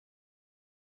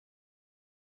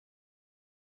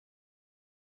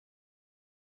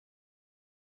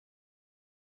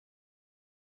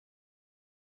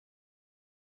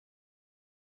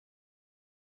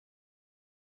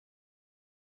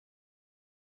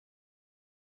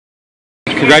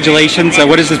Congratulations.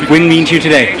 What does this win mean to you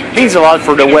today? It means a lot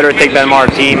for the WeatherTech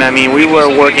team. I mean, we were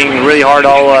working really hard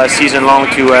all season long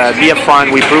to be up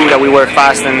front. We proved that we were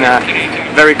fast and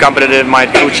very competitive. My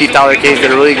co-chief Tyler Case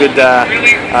did a really good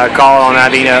call on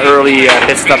having an early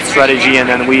pit stop strategy, and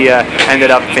then we ended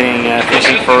up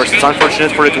finishing first. It's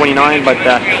unfortunate for the 29, but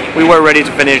we were ready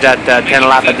to finish that 10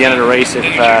 lap at the end of the race if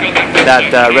that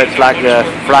red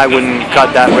flag wouldn't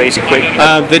cut that race quick.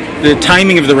 The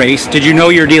timing of the race, did you know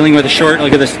you're dealing with a short,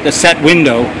 like a set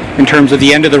window in terms of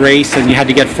the end of the race, and you had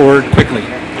to get forward quickly?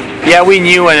 Yeah, we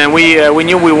knew, and we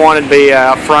knew we wanted to be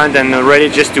up front and ready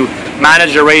just to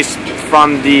manage the race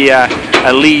from the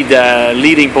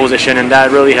leading position, and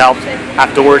that really helped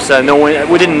afterwards.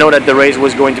 We didn't know that the race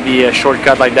was going to be a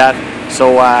shortcut like that,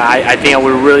 so I think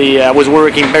I was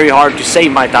working very hard to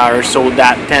save my tires so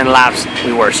that 10 laps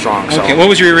we were strong. So. Okay, what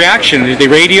was your reaction? Did they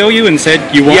radio you and said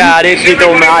you won? Yeah, they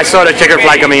told me. I saw the checkered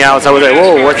flag coming out, so I was like,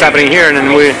 whoa, what's happening here? And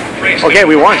then we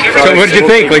won. So what did you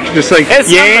think? Like, just like,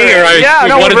 yay? Or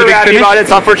we're very happy about it.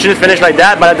 It's unfortunate finish like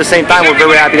that, but at the same time, we're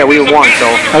very happy that we won. So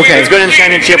it's good in the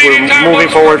championship. We're moving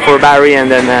forward for Barrie and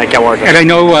then Kawartha. And I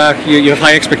know you have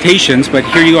high expectations, but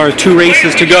here you are, 2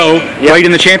 races to go, right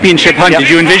in the championship hunt. Did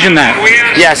you envision that?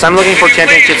 Yes, I'm looking for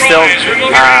championship still.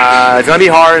 It's going to be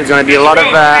hard. It's going to be a lot of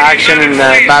action in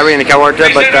Barrie and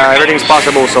Kawartha, but everything's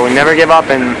possible. So we never give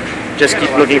up and just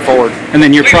keep looking forward. And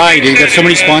then your pride, you've got so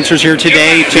many sponsors here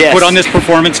today to put on this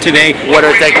performance today.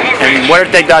 WeatherTech and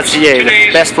WeatherTech.ca,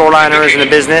 the best floor liners in the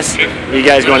business. You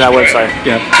guys go on that website.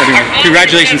 Yeah, anyway,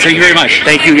 congratulations. Thank you very much.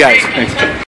 Thank you guys. Thanks.